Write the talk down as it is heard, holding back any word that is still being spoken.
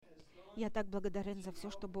Я так благодарен за все,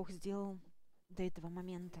 что Бог сделал до этого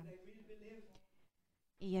момента.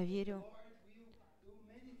 И я верю,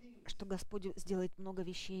 что Господь сделает много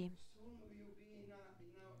вещей.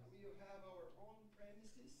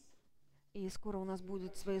 И скоро у нас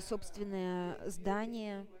будет свое собственное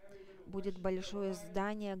здание, будет большое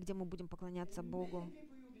здание, где мы будем поклоняться Богу.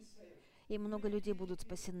 И много людей будут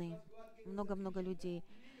спасены. Много-много людей.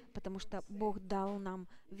 Потому что Бог дал нам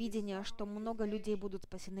видение, что много людей будут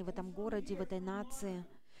спасены в этом городе, в этой нации.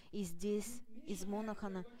 И здесь, из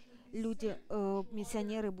Монахана, люди,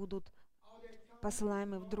 миссионеры будут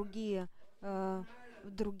посылаемы в другие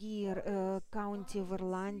каунти в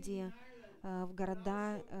Ирландии, в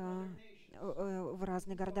города, в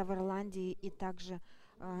разные города в Ирландии и также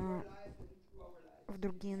в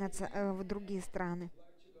другие страны.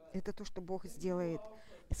 Это то, что Бог сделает.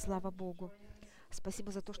 И слава Богу.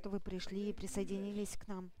 Спасибо за то, что вы пришли и присоединились к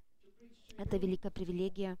нам. Это великая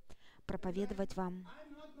привилегия проповедовать вам.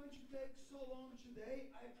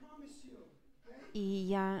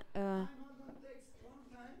 И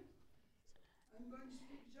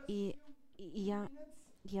и, и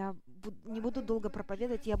я не буду долго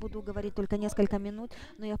проповедовать, я буду говорить только несколько минут,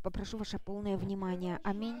 но я попрошу ваше полное внимание.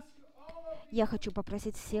 Аминь. Я хочу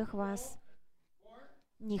попросить всех вас,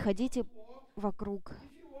 не ходите вокруг,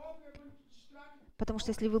 потому что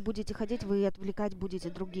если вы будете ходить, вы отвлекать будете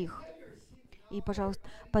других. И,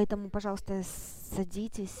 пожалуйста,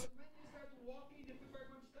 садитесь,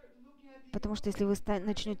 потому что если вы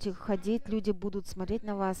начнете ходить, люди будут смотреть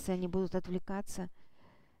на вас, и они будут отвлекаться.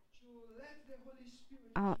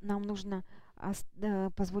 А нам нужно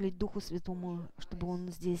позволить Духу Святому, чтобы Он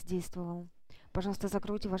здесь действовал. Пожалуйста,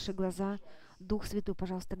 закройте ваши глаза. Дух Святой,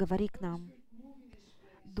 пожалуйста, говори к нам.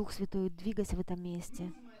 Дух Святой, двигайся в этом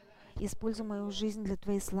месте. Используй мою жизнь для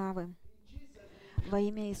Твоей славы. Во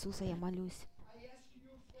имя Иисуса я молюсь.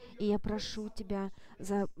 И я прошу Тебя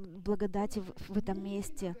за благодати в этом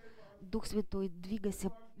месте. Дух Святой,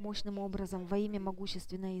 двигайся мощным образом. Во имя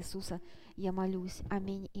могущественного Иисуса я молюсь.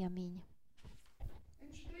 Аминь и аминь.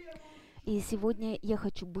 И сегодня я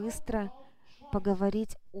хочу быстро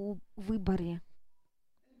поговорить о выборе.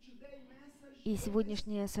 И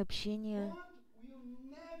сегодняшнее сообщение: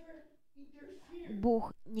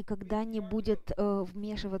 Бог никогда не будет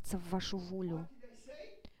вмешиваться в вашу волю.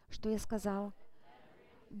 Что я сказал?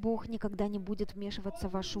 Бог никогда не будет вмешиваться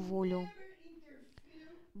в вашу волю.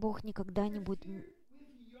 Бог никогда не будет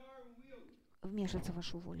вмешиваться в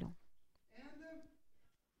вашу волю.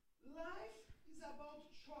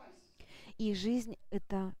 И жизнь —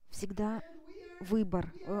 это всегда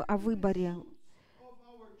выбор, о выборе.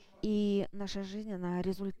 И наша жизнь, она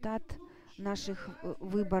результат наших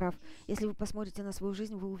выборов. Если вы посмотрите на свою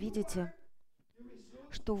жизнь, вы увидите,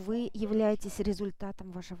 что вы являетесь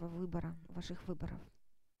результатом вашего выбора, ваших выборов.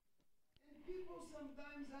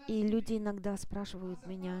 И люди иногда спрашивают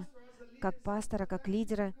меня, как пастора, как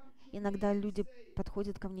лидера, иногда люди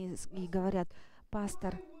подходят ко мне и говорят: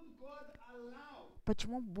 пастор,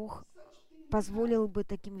 почему Бог позволил бы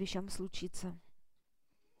таким вещам случиться?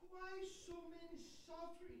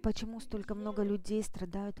 Почему столько много людей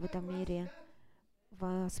страдают в этом мире?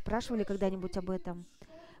 Вы спрашивали когда-нибудь об этом?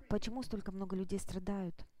 Почему столько много людей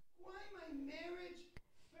страдают?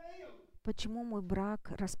 Почему мой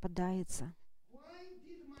брак распадается?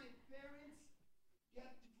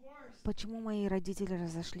 Почему мои родители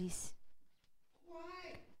разошлись?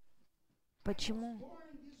 Почему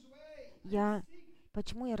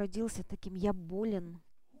почему я родился таким? Я болен.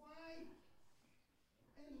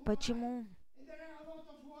 Почему?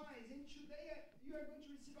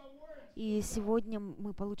 И сегодня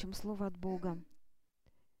мы получим слово от Бога.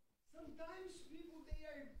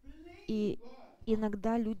 И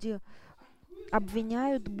иногда люди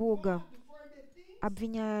обвиняют Бога,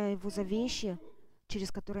 обвиняя Его за вещи,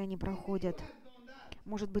 через которые они проходят.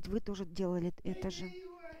 Может быть, вы тоже делали это же.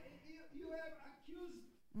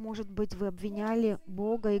 Может быть, вы обвиняли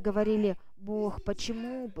Бога и говорили: Бог,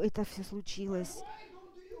 почему это все случилось?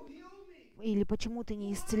 Или почему ты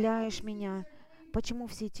не исцеляешь меня? Почему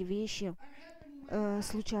все эти вещи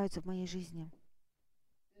случаются в моей жизни?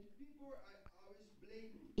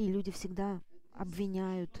 И люди всегда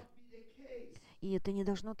обвиняют. И это не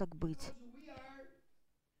должно так быть.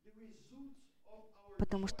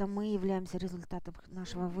 Потому что мы являемся результатом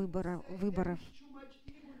нашего выборов.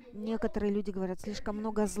 Некоторые люди говорят: слишком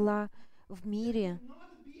много зла в мире,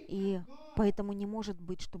 и поэтому не может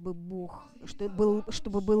быть, чтобы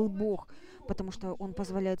был Бог, потому что Он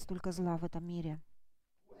позволяет столько зла в этом мире.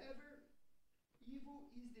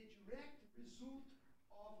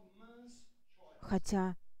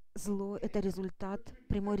 Хотя зло — это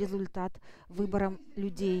прямой результат выбора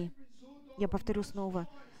людей. Я повторю снова.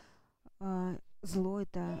 Зло —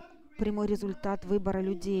 это прямой результат выбора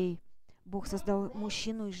людей. Бог создал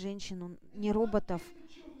мужчину и женщину, не роботов.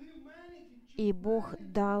 И Бог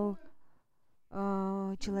дал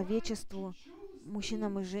человечеству,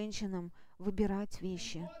 мужчинам и женщинам, выбирать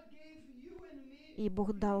вещи. И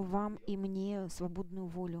Бог дал вам и мне свободную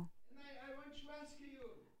волю.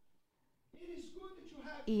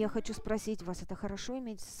 И я хочу спросить вас, это хорошо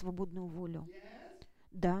иметь свободную волю?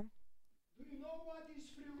 Да.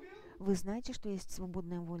 Вы знаете, что есть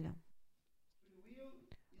свободная воля?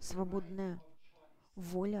 Свободная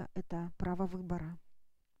воля — это право выбора.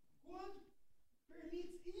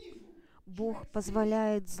 Бог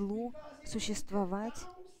позволяет злу существовать,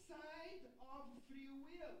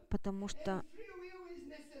 потому что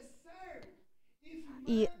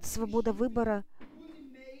и свобода выбора,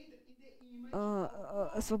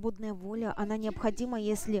 свободная воля, она необходима,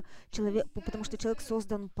 если человек, потому что человек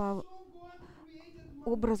создан по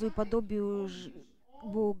образу и подобию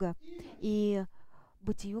Бога. И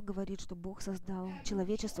Бытие говорит, что Бог создал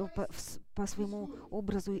человечество по своему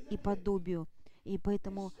образу и подобию. И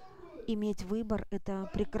поэтому иметь выбор — это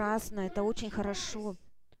прекрасно, это очень хорошо.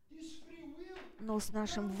 Но с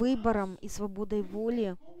нашим выбором и свободой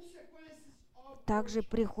воли также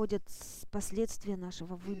приходят последствия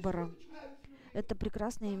нашего выбора. Это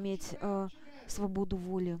прекрасно иметь свободу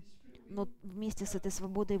воли. Но вместе с этой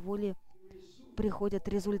свободой воли приходят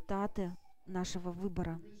результаты нашего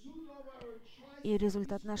выбора. И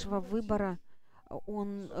результат нашего выбора,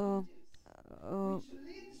 он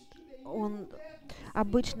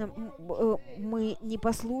обычно мы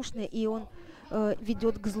непослушны, и он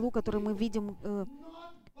ведет к злу, который мы видим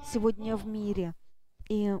сегодня в мире.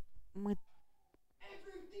 И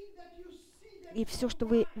все, что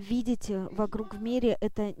вы видите вокруг в мире,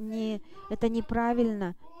 это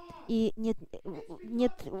неправильно. И нет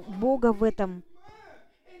Бога в этом.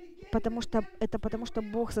 Потому что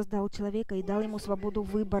Бог создал человека и дал ему свободу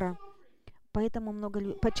выбора. Почему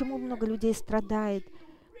много людей страдает?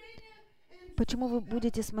 Почему вы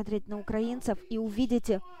будете смотреть на украинцев и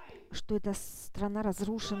увидите, что эта страна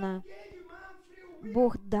разрушена?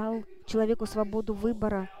 Бог дал человеку свободу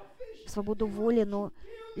выбора, свободу воли, но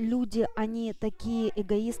люди, они такие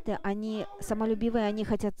эгоисты, они самолюбивые, они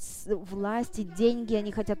хотят власти, деньги,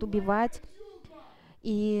 они хотят убивать.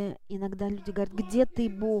 И иногда люди говорят: где ты,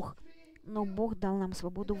 Бог? Но Бог дал нам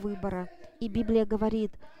свободу выбора. И Библия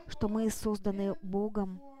говорит, что мы созданы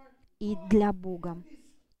Богом и для Бога.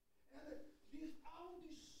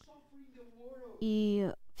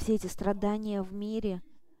 И все эти страдания в мире,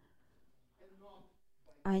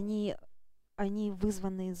 они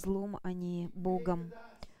вызваны злом, а не Богом.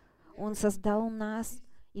 Он создал нас,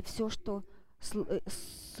 и все, что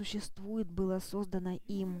существует, было создано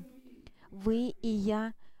им. Вы и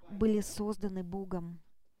я были созданы Богом.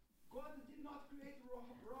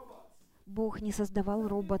 Бог не создавал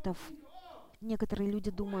роботов. Некоторые люди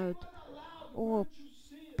думают: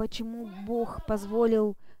 почему Бог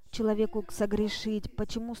позволил человеку согрешить?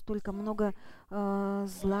 Почему столько много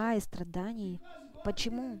зла и страданий?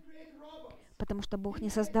 Почему? Потому что Бог не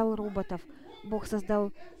создал роботов. Бог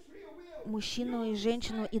создал мужчину и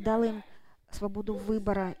женщину и дал им свободу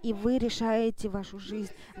выбора. И вы решаете вашу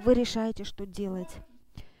жизнь. Вы решаете, что делать.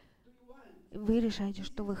 Вы решаете,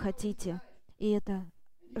 что вы хотите. И это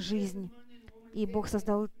жизнь. И Бог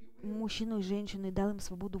создал мужчину и женщину и дал им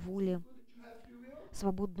свободу воли.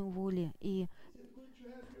 Свободную волю. И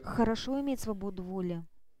хорошо иметь свободу воли.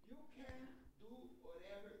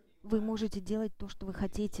 Вы можете делать то, что вы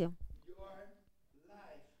хотите.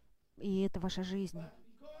 И это ваша жизнь.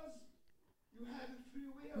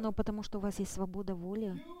 Но потому что у вас есть свобода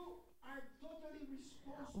воли,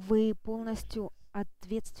 вы полностью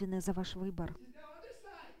ответственны за ваш выбор.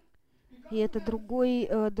 И это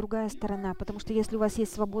другая сторона, потому что если у вас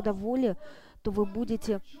есть свобода воли, то вы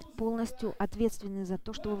будете полностью ответственны за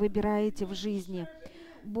то, что вы выбираете в жизни.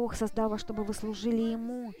 Бог создал вас, чтобы вы служили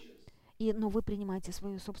Ему, но вы принимаете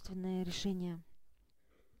свое собственное решение.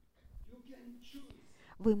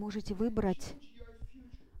 Вы можете выбрать,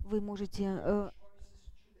 вы можете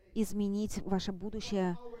изменить ваше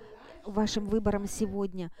будущее вашим выбором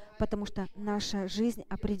сегодня, потому что наша жизнь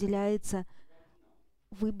определяется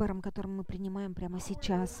выбором, который мы принимаем прямо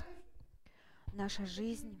сейчас. Наша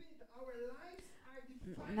жизнь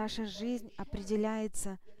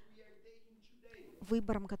определяется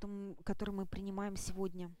выбором, который мы принимаем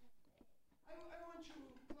сегодня.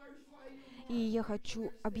 И я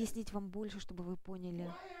хочу объяснить вам больше, чтобы вы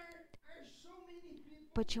поняли,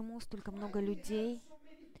 почему столько много людей,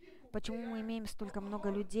 почему мы имеем столько много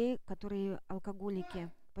людей, которые алкоголики.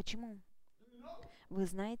 Почему? Вы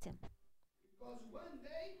знаете?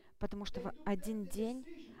 Потому что в один день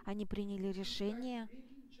они приняли решение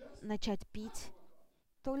начать пить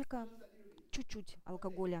только чуть-чуть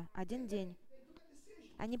алкоголя. Один день.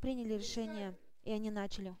 Они приняли решение, и они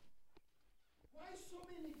начали.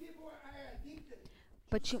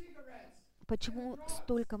 Почему, почему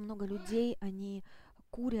столько много людей, они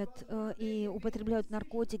курят и употребляют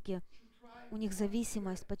наркотики? У них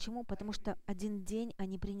зависимость. Почему? Потому что один день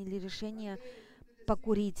они приняли решение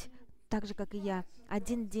покурить, так же, как и я.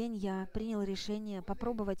 Один день я принял решение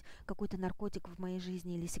попробовать какой-то наркотик в моей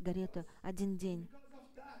жизни или сигарету. Один день.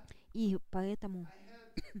 И поэтому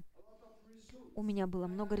у меня было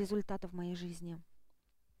много результатов в моей жизни.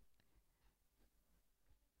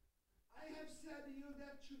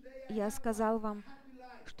 Я сказал вам,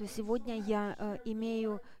 что сегодня я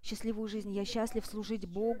имею счастливую жизнь. Я счастлив служить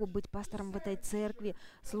Богу, быть пастором в этой церкви,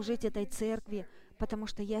 служить этой церкви, потому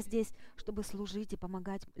что я здесь, чтобы служить и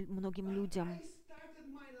помогать многим людям.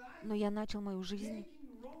 Но я начал мою жизнь,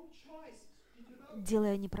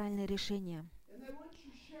 делая неправильные решения.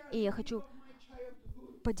 И я хочу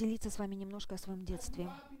поделиться с вами немножко о своем детстве.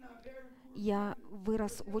 Я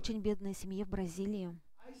вырос в очень бедной семье в Бразилии.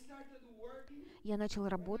 Я начал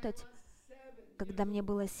работать, когда мне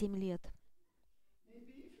было 7 лет.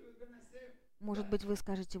 Может быть, вы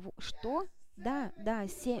скажете, что? Да,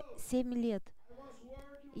 7 лет.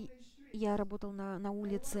 И я работал на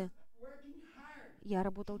улице. Я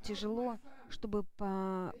работал тяжело, чтобы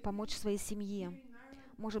помочь своей семье.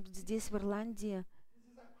 Может быть, здесь, в Ирландии,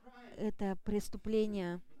 это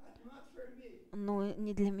преступление, но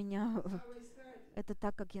не для меня. Это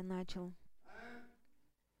так, как я начал.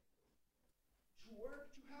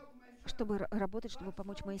 Чтобы работать, чтобы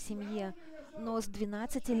помочь моей семье. Но с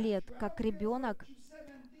 12 лет, как ребенок,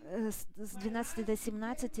 с 12 до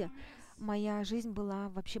 17, моя жизнь была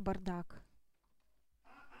вообще бардак.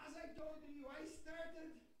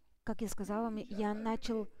 Как я сказала вам, я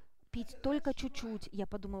начал пить только чуть-чуть. Я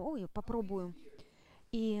подумал, ой, попробую.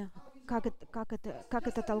 И как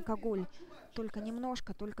этот алкоголь? Только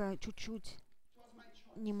немножко, только чуть-чуть.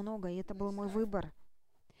 Немного, и это был мой выбор.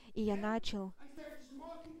 И я начал.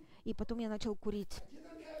 И потом я начал курить.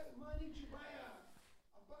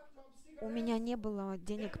 У меня не было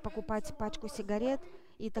денег покупать пачку сигарет,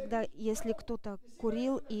 и тогда, если кто-то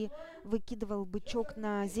курил и выкидывал бычок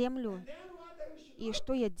на землю, и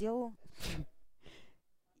что я делал?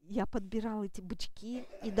 Я подбирал эти бычки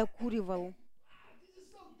и докуривал.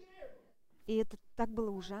 И это так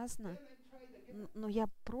было ужасно. Но я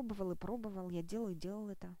пробовал и пробовал, я делал и делал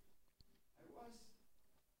это.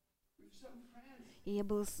 И я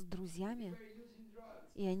был с друзьями,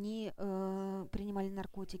 и они принимали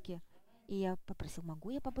наркотики. И я попросил,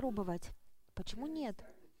 могу я попробовать? Почему нет?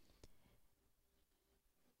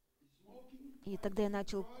 И тогда я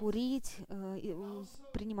начал курить,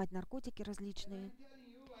 принимать наркотики различные.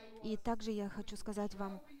 И также я хочу сказать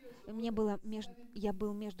вам, я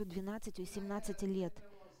был между 12 и 17 лет.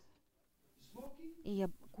 И я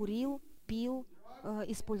курил, пил,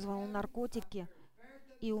 использовал наркотики,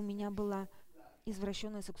 и у меня была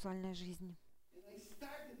извращенная сексуальная жизнь.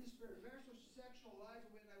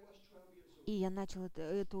 И я начал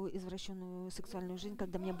эту извращенную сексуальную жизнь,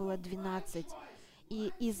 когда мне было 12.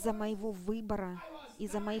 И из-за моих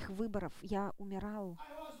выборов я умирал.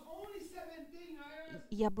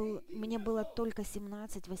 Мне было только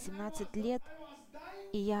 17-18 лет,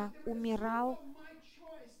 и я умирал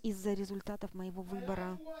из-за результатов моего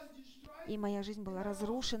выбора. И моя жизнь была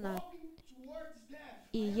разрушена,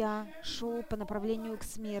 и я шел по направлению к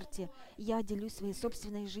смерти. Я делюсь своей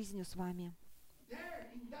собственной жизнью с вами.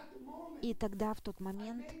 И тогда, в тот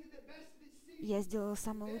момент, я сделала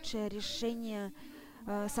самое лучшее решение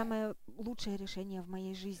в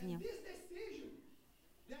моей жизни.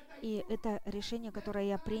 И это решение, которое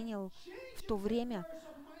я принял в то время,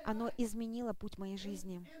 оно изменило путь моей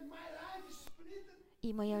жизни.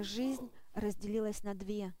 И моя жизнь разделилась на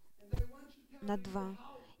два.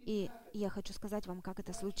 И я хочу сказать вам, как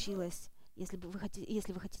это случилось. Если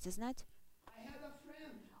вы хотите знать,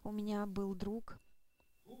 у меня был друг,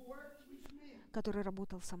 который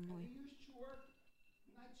работал со мной.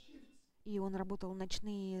 И он работал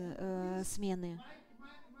ночные смены.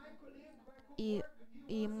 И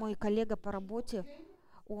мой коллега по работе,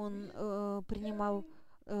 он принимал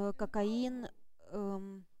кокаин,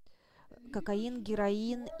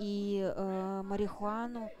 героин и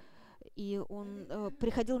марихуану. И он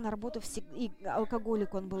приходил на работу, и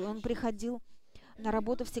алкоголик он был, он приходил на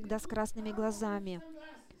работу всегда с красными глазами.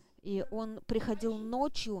 И он приходил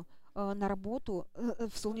ночью на работу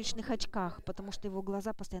в солнечных очках, потому что его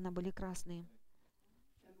глаза постоянно были красные.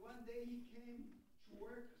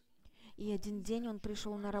 И один день он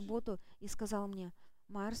пришел на работу и сказал мне: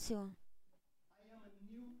 «Марсио,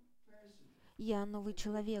 я новый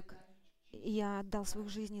человек. Я отдал свою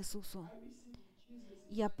жизнь Иисусу.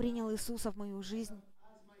 Я принял Иисуса в мою жизнь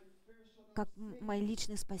как мой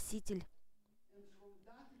личный спаситель.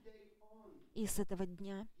 И с этого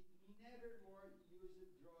дня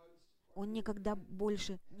он никогда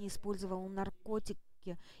больше не использовал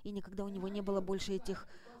наркотики, и никогда у него не было больше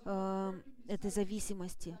этой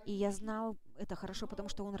зависимости. И я знал это хорошо, потому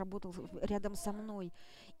что он работал рядом со мной.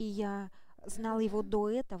 И я знал его до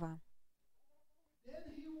этого.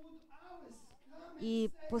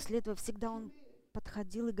 И после этого всегда он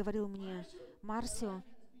подходил и говорил мне: «Марсио,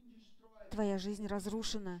 твоя жизнь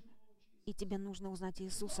разрушена, и тебе нужно узнать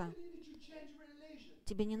Иисуса.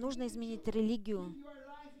 Тебе не нужно изменить религию,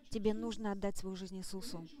 тебе нужно отдать свою жизнь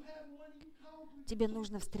Иисусу. Тебе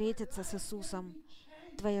нужно встретиться с Иисусом.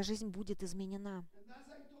 Твоя жизнь будет изменена».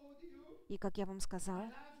 И, как я вам сказал,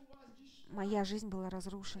 моя жизнь была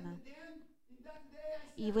разрушена.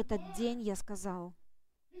 И в этот день я сказал: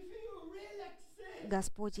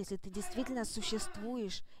 «Господь, если Ты действительно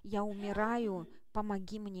существуешь, я умираю,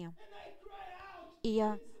 помоги мне». И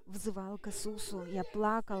я взывал к Иисусу, я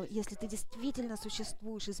плакал: «Если Ты действительно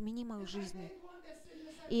существуешь, измени мою жизнь».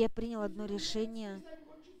 И я принял одно решение,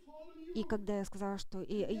 и когда я сказала, что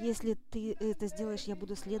если Ты это сделаешь, я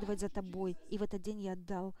буду следовать за Тобой. И в этот день я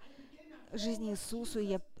отдал жизнь Иисусу, и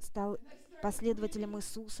я стал последователем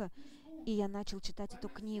Иисуса, и я начал читать эту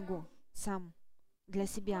книгу сам, для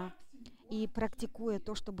себя, и практикуя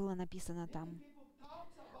то, что было написано там.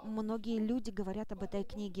 Многие люди говорят об этой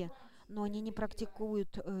книге, но они не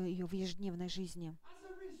практикуют ее в ежедневной жизни.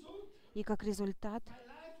 И как результат,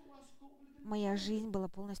 моя жизнь была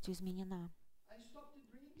полностью изменена.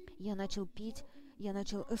 Я начал пить,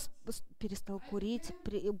 перестал курить,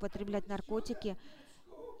 употреблять наркотики,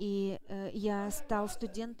 и я стал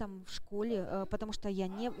студентом в школе, потому что я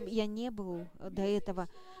не был до этого.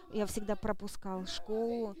 Я всегда пропускал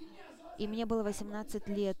школу, и мне было 18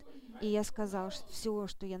 лет. И я сказал: все,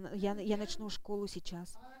 что я начну школу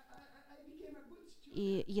сейчас.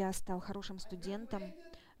 И я стал хорошим студентом.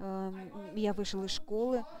 Я вышел из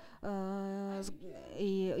школы,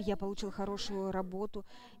 и я получил хорошую работу.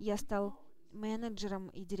 Я стал менеджером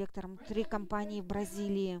и директором 3 компании в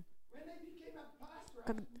Бразилии.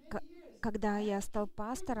 Когда я стал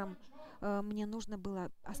пастором, мне нужно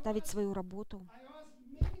было оставить свою работу.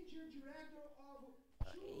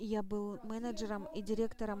 Я был менеджером и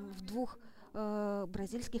директором в 2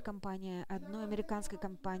 бразильских компаниях, одной американской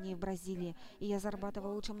компании в Бразилии. И я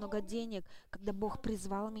зарабатывал очень много денег, когда Бог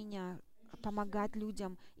призвал меня помогать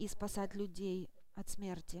людям и спасать людей от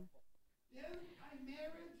смерти.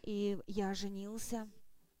 И я женился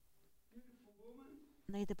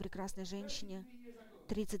на этой прекрасной женщине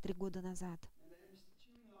 33 года назад.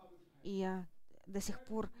 И я до сих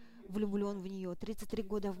пор влюблен в нее. 33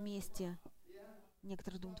 года вместе.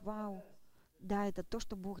 Некоторые думают: «Вау, да, это то,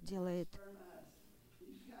 что Бог делает».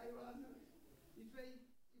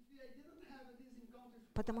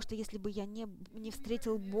 Потому что если бы я не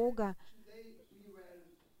встретил Бога,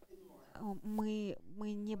 мы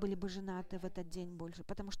не были бы женаты в этот день больше,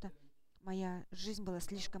 потому что моя жизнь была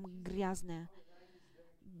слишком грязная.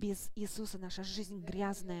 Без Иисуса наша жизнь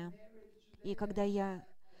грязная. И когда я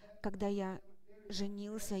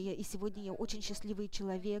женился, и сегодня я очень счастливый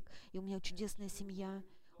человек, и у меня чудесная семья,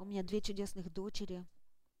 у меня 2 чудесных дочери.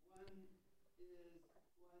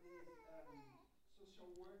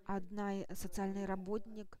 Одна социальный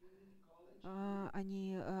работник,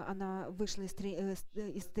 она вышла из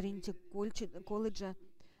Тринити колледжа,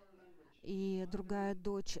 и другая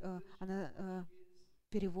дочь, она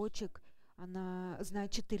переводчик, она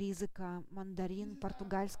знает 4 языка: мандарин,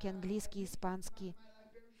 португальский, английский, испанский.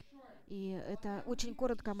 И это очень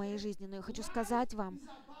коротко о моей жизни, но я хочу сказать вам,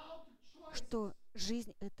 что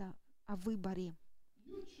жизнь — это о выборе.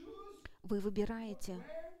 Вы выбираете,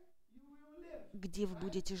 где вы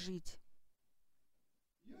будете жить.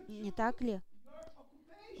 Не так ли?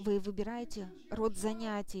 Вы выбираете род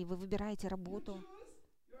занятий, вы выбираете работу,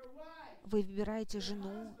 вы выбираете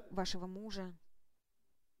жену вашего мужа,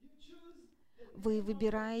 вы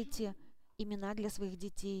выбираете имена для своих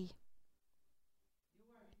детей.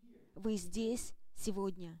 Вы здесь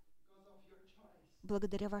сегодня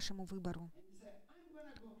благодаря вашему выбору.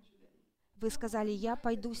 Вы сказали: «Я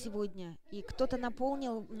пойду сегодня», и кто-то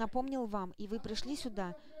напомнил вам, и вы пришли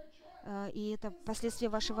сюда, и это последствия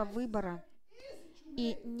вашего выбора.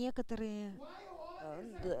 И некоторые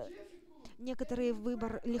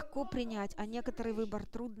выбор легко принять, а некоторые выбор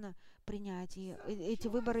трудно принять. И все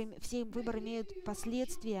выборы имеют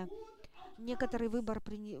последствия. Некоторый выбор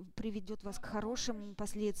приведет вас к хорошим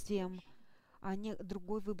последствиям, а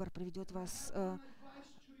другой выбор приведет вас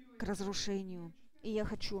к разрушению. И я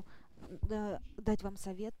хочу дать вам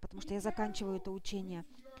совет, потому что я заканчиваю это учение.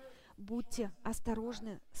 Будьте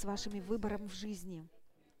осторожны с вашими выборами в жизни.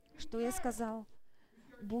 Что я сказал?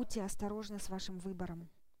 Будьте осторожны с вашим выбором,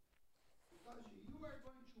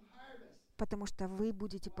 потому что вы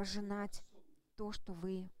будете пожинать то, что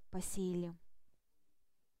вы посеяли.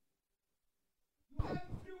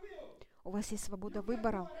 У вас есть свобода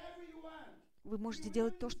выбора. Вы можете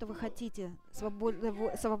делать то, что вы хотите.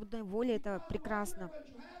 Свободная воля — это прекрасно.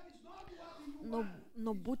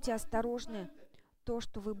 Но будьте осторожны. То,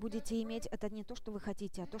 что вы будете иметь, это не то, что вы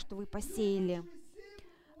хотите, а то, что вы посеяли.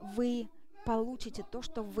 Вы получите то,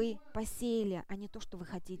 что вы посеяли, а не то, что вы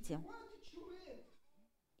хотите.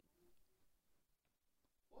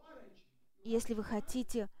 Если вы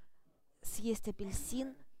хотите съесть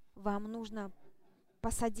апельсин, вам нужно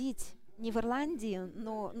посадить не в Ирландии,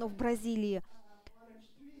 но в Бразилии.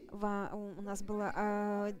 У нас было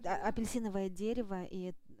апельсиновое дерево,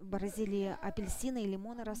 и в Бразилии апельсины и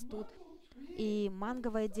лимоны растут, и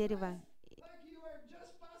манговое дерево.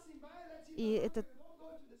 И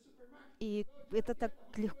это так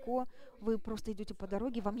легко. Вы просто идете по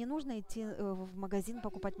дороге, вам не нужно идти в магазин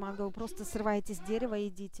покупать манго, вы просто срываете с дерева и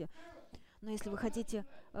едите. Но если вы хотите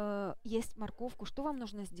есть морковку, что вам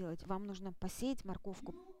нужно сделать? Вам нужно посеять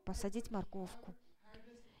морковку, посадить морковку.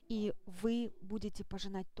 И вы будете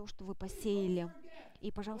пожинать то, что вы посеяли.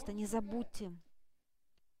 И, пожалуйста, не забудьте.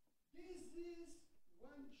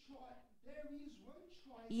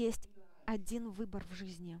 Есть один выбор в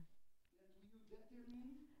жизни,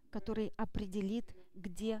 который определит,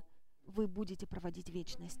 где вы будете проводить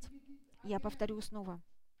вечность. Я повторю снова.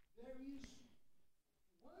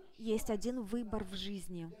 Есть один выбор в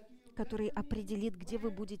жизни, который определит, где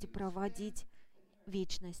вы будете проводить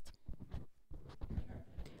вечность.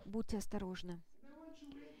 Будьте осторожны.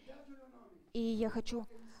 И я хочу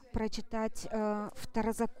прочитать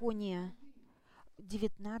Второзаконие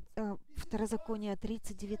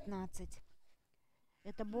 30:19.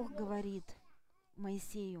 Это Бог говорит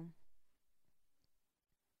Моисею.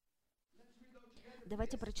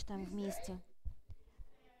 Давайте прочитаем вместе.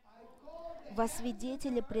 «Во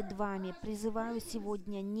свидетели пред вами призываю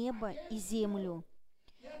сегодня небо и землю.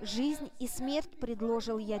 Жизнь и смерть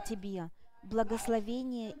предложил я тебе,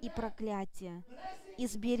 благословение и проклятие.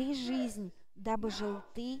 Избери жизнь, дабы жил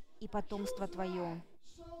ты и потомство твое».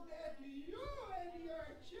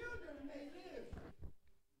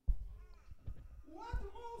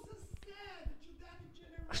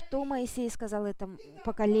 Что Моисей сказал этому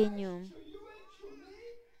поколению?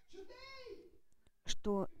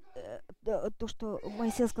 То, что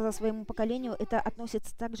Моисей сказал своему поколению, это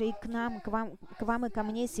относится также и к нам, к вам и ко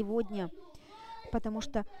мне сегодня. Потому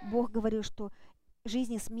что Бог говорил, что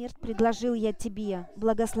жизнь и смерть предложил я тебе,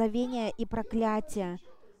 благословение и проклятие.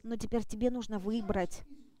 Но теперь тебе нужно выбрать.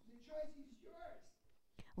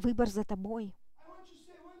 Выбор за тобой.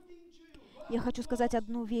 Я хочу сказать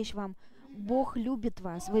одну вещь вам. Бог любит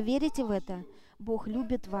вас. Вы верите в это? Бог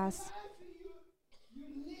любит вас.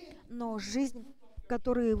 Но жизнь,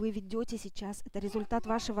 которую вы ведете сейчас, это результат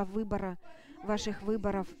вашего выбора, ваших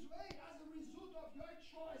выборов.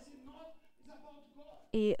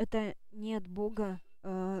 И это не от Бога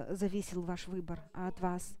зависел ваш выбор, а от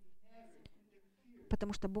вас.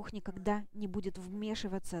 Потому что Бог никогда не будет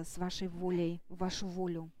вмешиваться с вашей волей, в вашу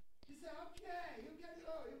волю.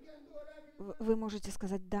 Вы можете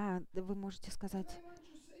сказать «да», вы можете сказать...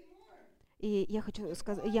 И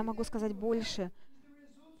я могу сказать больше,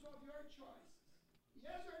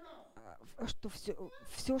 что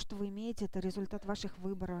все, что вы имеете, это результат ваших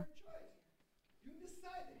выборов.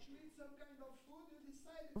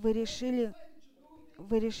 Вы решаете,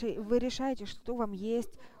 что вам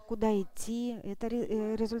есть, куда идти. Это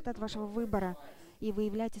результат вашего выбора. И вы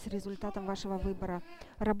являетесь результатом вашего выбора.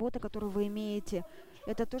 Работа, которую вы имеете,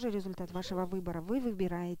 это тоже результат вашего выбора. Вы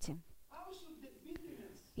выбираете.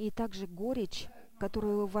 И также горечь,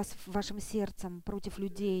 которую у вас в вашем сердце против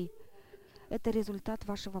людей, это результат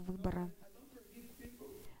вашего выбора.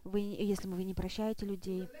 Если вы не прощаете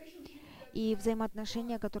людей. И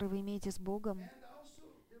взаимоотношения, которые вы имеете с Богом,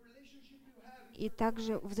 и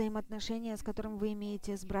также взаимоотношения, с которыми вы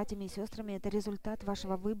имеете с братьями и сестрами, это результат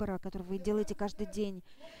вашего выбора, который вы делаете каждый день.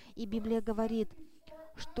 И Библия говорит,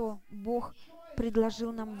 что Бог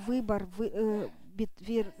предложил нам выбор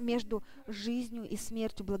между жизнью и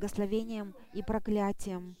смертью, благословением и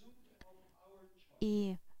проклятием.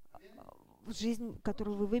 И жизнь,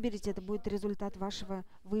 которую вы выберете, это будет результат вашего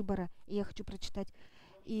выбора. И я хочу прочитать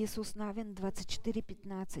Иисус Навин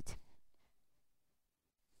 24:15.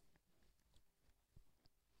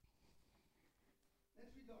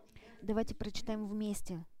 Давайте прочитаем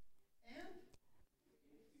вместе.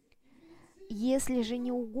 «Если же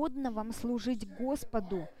не угодно вам служить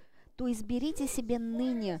Господу, то изберите себе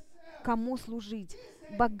ныне, кому служить,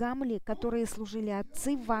 богам ли, которые служили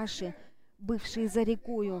отцы ваши, бывшие за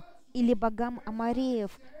рекою, или богам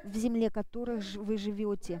Амореев, в земле которых вы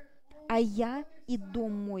живете. А я и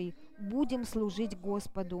дом мой будем служить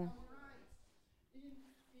Господу».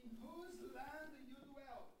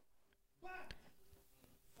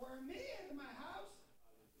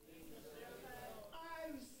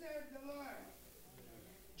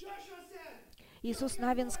 Иисус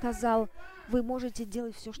Навин сказал: вы можете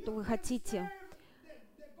делать все, что вы хотите.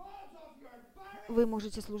 Вы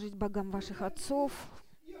можете служить богам ваших отцов.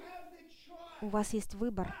 У вас есть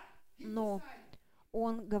выбор. Но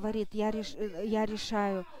Он говорит: я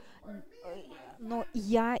решаю. Но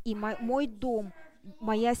я и мой дом,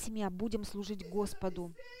 моя семья будем служить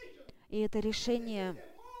Господу. И это решение,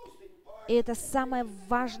 и это самое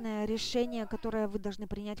важное решение, которое вы должны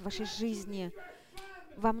принять в вашей жизни.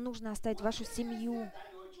 Вам нужно оставить вашу семью.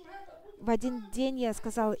 В один день я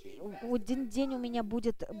сказал, в один день у меня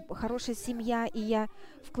будет хорошая семья, и я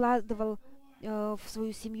вкладывал в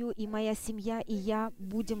свою семью, и моя семья, и я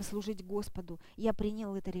будем служить Господу. Я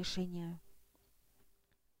принял это решение.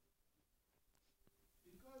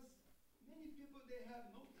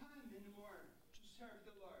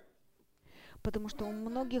 Потому что у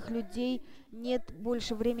многих людей нет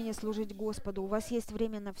больше времени служить Господу. У вас есть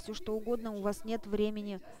время на все, что угодно, у вас нет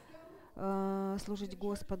времени служить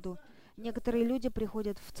Господу. Некоторые люди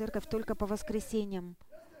приходят в церковь только по воскресеньям.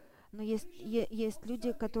 Но есть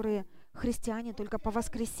люди, которые христиане только по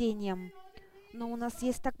воскресеньям. Но у нас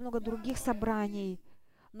есть так много других собраний.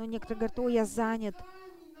 Но некоторые говорят: о, я занят.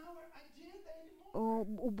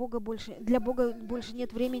 Для Бога больше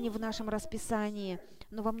нет времени в нашем расписании.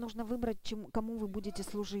 Но вам нужно выбрать, кому вы будете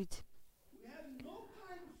служить.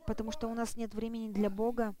 Потому что у нас нет времени для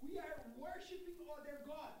Бога.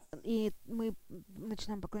 И мы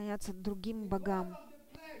начинаем поклоняться другим богам.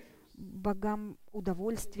 Богам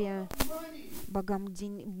удовольствия,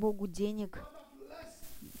 Богу денег,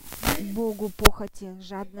 Богу похоти,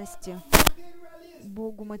 жадности,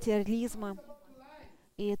 Богу материализма.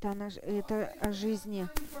 И это о жизни.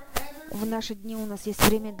 В наши дни у нас есть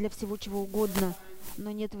время для всего, чего угодно,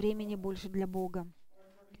 но нет времени больше для Бога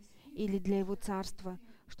или для Его Царства,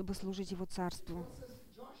 чтобы служить Его Царству.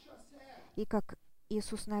 И как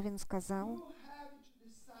Иисус Навин сказал: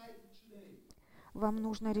 вам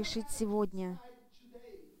нужно решить сегодня.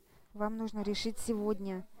 Вам нужно решить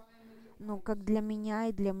сегодня. Но как для меня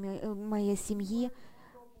и для моей семьи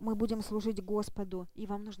мы будем служить Господу. И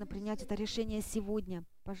вам нужно принять это решение сегодня.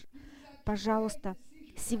 Пожалуйста,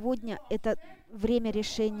 сегодня это время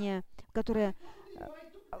решения, которое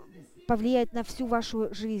повлияет на всю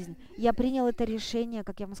вашу жизнь. Я принял это решение,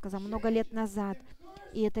 как я вам сказала, много лет назад.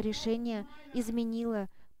 И это решение изменило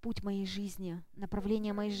путь моей жизни,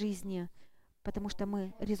 направление моей жизни. Потому что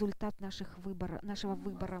мы результат нашего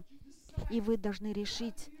выбора. И вы должны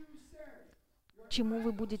решить, чему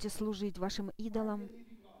вы будете служить, вашим идолам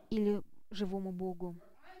или живому Богу.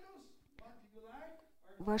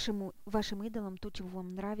 Вашим идолам то, чего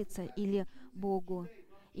вам нравится, или Богу.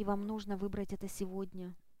 И вам нужно выбрать это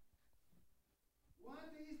сегодня.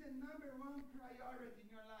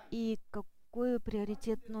 И какой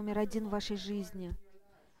приоритет номер один в вашей жизни?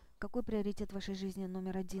 Какой приоритет в вашей жизни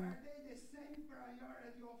номер один?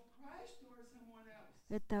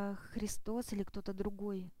 Это Христос или кто-то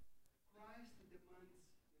другой?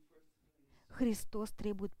 Христос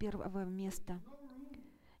требует первого места.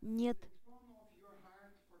 Нет,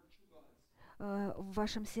 в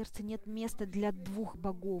вашем сердце нет места для двух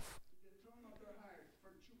богов.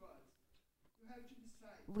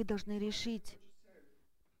 Вы должны решить,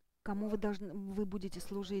 кому вы будете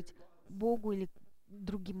служить, Богу или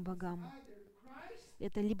другим богам.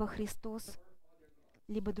 Это либо Христос,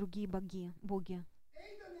 либо другие боги.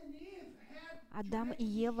 Адам и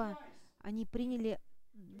Ева,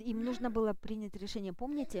 им нужно было принять решение.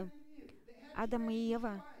 Помните? Адам и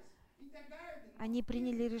Ева, они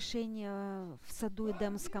приняли решение в саду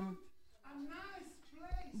Эдемском.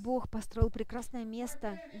 Бог построил прекрасное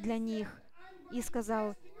место для них и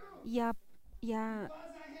сказал: я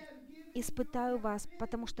испытаю вас,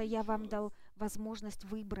 потому что я вам дал возможность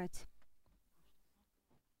выбрать.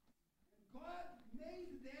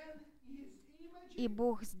 И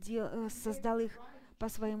Бог создал их по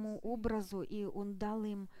своему образу, и Он дал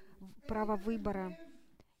им право выбора.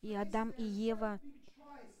 И Адам и Ева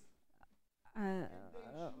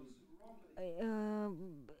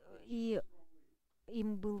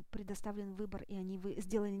им был предоставлен выбор, и они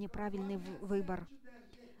сделали неправильный выбор.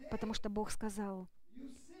 Потому что Бог сказал,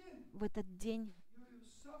 в этот день,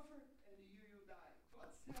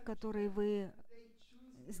 в который вы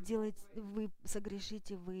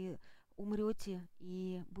согрешите, вы умрете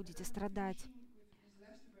и будете страдать.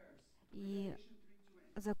 И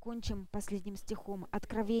закончим последним стихом.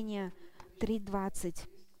 Откровение 3:20.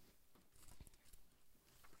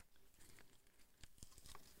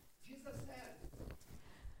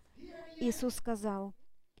 Иисус сказал: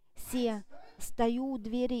 «Се, стою у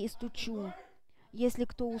двери и стучу. Если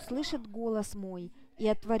кто услышит голос мой и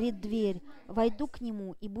отворит дверь, войду к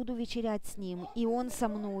нему и буду вечерять с ним, и он со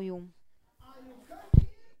мною».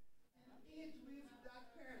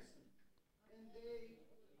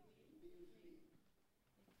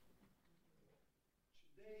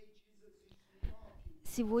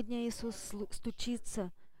 Сегодня Иисус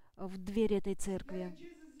стучится в дверь этой церкви.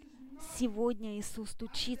 Сегодня Иисус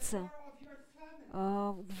стучится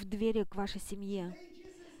в двери к вашей семье.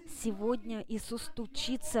 Сегодня Иисус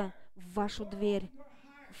стучится в вашу дверь,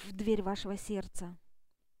 в дверь вашего сердца.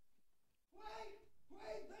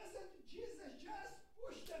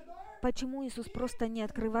 Почему Иисус просто не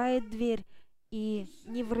открывает дверь и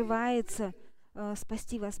не врывается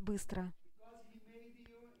спасти вас быстро?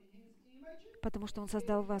 Потому что Он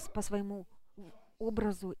создал вас по своему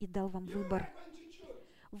образу и дал вам выбор.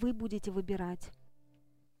 Вы будете выбирать.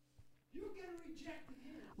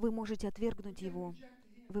 Вы можете отвергнуть Его.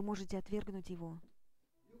 Вы можете отвергнуть Его.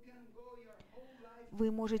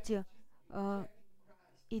 Вы можете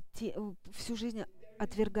идти всю жизнь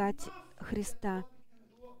отвергать Христа.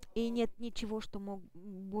 И нет ничего, что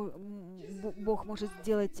Бог может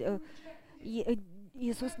сделать.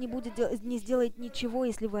 Иисус не сделает ничего,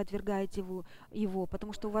 если вы отвергаете Его,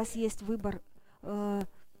 потому что у вас есть выбор. Но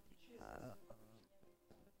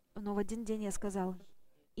в один день я сказал: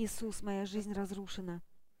 «Иисус, моя жизнь разрушена.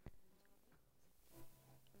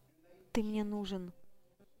 Ты мне нужен».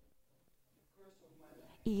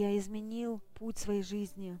 И я изменил путь своей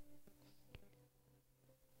жизни.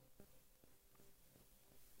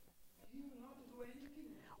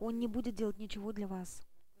 Он не будет делать ничего для вас.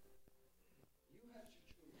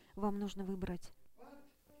 Вам нужно выбрать.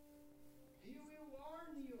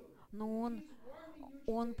 Но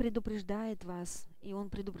Он предупреждает вас, и Он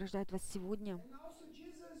предупреждает вас сегодня.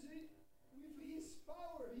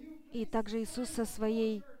 И также Иисус со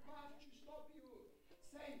своей...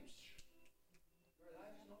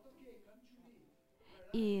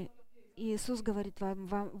 И Иисус говорит вам: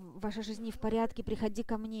 ваша жизнь не в порядке, приходи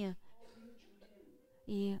ко мне.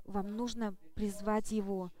 И вам нужно призвать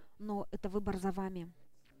Его, но это выбор за вами.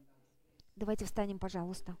 Давайте встанем,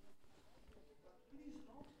 пожалуйста.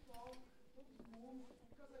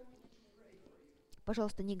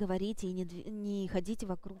 Пожалуйста, не говорите и не ходите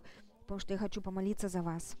вокруг, потому что я хочу помолиться за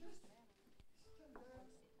вас.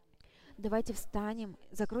 Давайте встанем.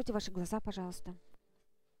 Закройте ваши глаза, пожалуйста.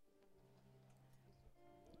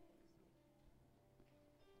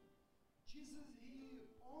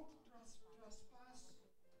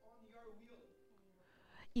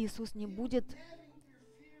 Иисус не будет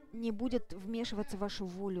вмешиваться в вашу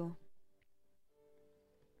волю.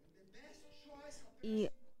 И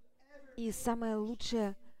самый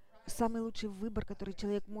лучший выбор, который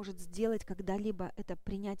человек может сделать когда-либо, это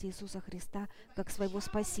принятие Иисуса Христа как своего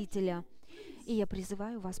Спасителя. И я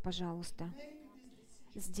призываю вас, пожалуйста,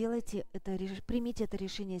 примите это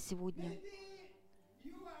решение сегодня.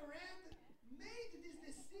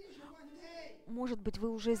 Может быть, вы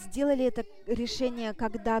уже сделали это решение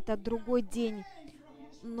когда-то, другой день,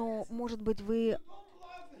 но, может быть, вы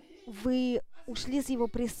ушли с Его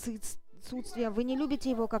присутствия, вы не любите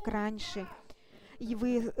Его, как раньше, и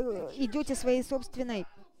вы идете своей собственной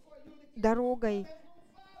дорогой,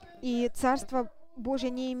 и Царство Божье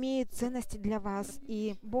не имеет ценности для вас,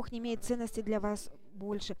 и Бог не имеет ценности для вас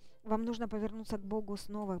больше. Вам нужно повернуться к Богу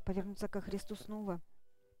снова, повернуться ко Христу снова.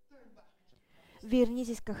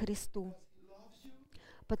 Вернитесь ко Христу,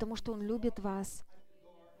 потому что Он любит вас,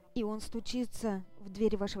 и Он стучится в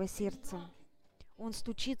двери вашего сердца. Он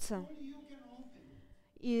стучится,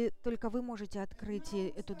 и только вы можете открыть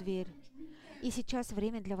эту дверь. И сейчас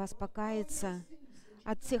время для вас покаяться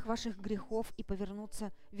от всех ваших грехов и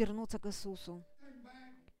вернуться к Иисусу.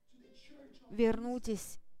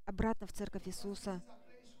 Вернитесь обратно в Церковь Иисуса,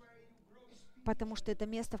 потому что это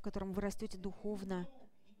место, в котором вы растете духовно,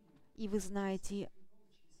 и вы знаете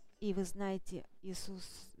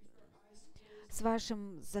Иисус. С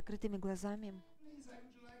вашими закрытыми глазами,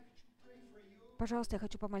 пожалуйста, я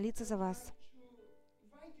хочу помолиться за вас.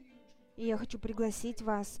 И я хочу пригласить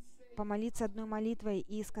вас помолиться одной молитвой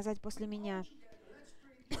и сказать после меня.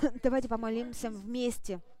 Давайте помолимся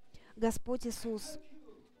вместе. Господь Иисус,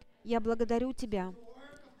 Я благодарю Тебя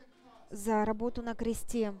за работу на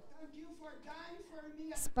кресте.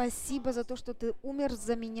 Спасибо за то, что Ты умер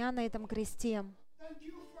за меня на этом кресте.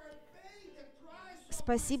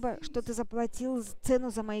 Спасибо, что Ты заплатил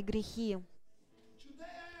цену за мои грехи.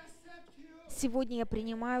 Сегодня я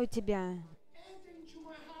принимаю Тебя.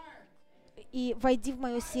 И войди в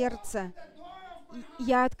мое сердце.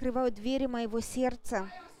 Я открываю двери моего сердца.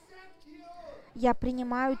 Я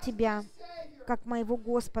принимаю Тебя как моего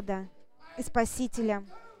Господа и Спасителя.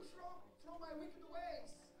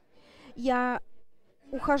 Я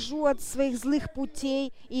ухожу от своих злых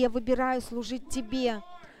путей, и я выбираю служить Тебе.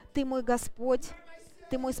 Ты мой Господь,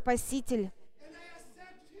 Ты мой Спаситель,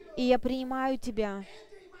 и я принимаю Тебя.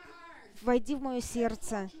 Войди в мое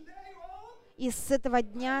сердце, и с этого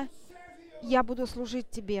дня я буду служить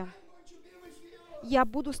Тебе. Я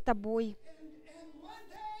буду с Тобой,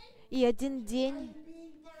 и один день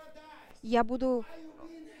я буду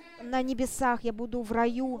на небесах, я буду в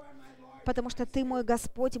раю, потому что Ты мой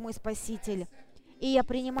Господь и мой Спаситель. И я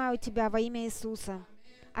принимаю Тебя во имя Иисуса.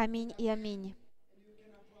 Аминь и аминь.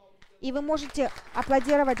 И вы можете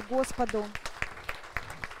аплодировать Господу.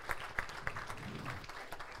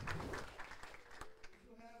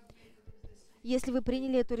 Если вы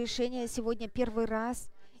приняли это решение сегодня первый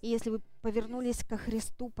раз, и если вы повернулись ко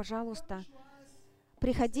Христу, пожалуйста,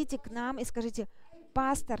 приходите к нам и скажите: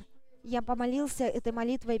 «Пастор, я помолился этой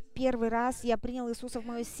молитвой первый раз, я принял Иисуса в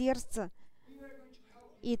мое сердце».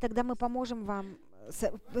 И тогда мы поможем вам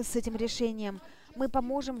с этим решением. Мы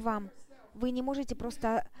поможем вам. Вы не можете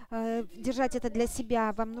просто держать это для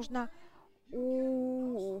себя. Вам нужна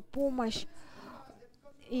помощь.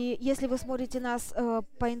 И если вы смотрите нас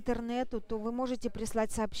по интернету, то вы можете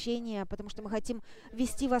прислать сообщение, потому что мы хотим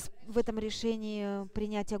вести вас в этом решении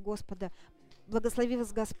принятия Господа. Благослови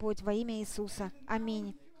вас Господь во имя Иисуса.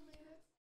 Аминь.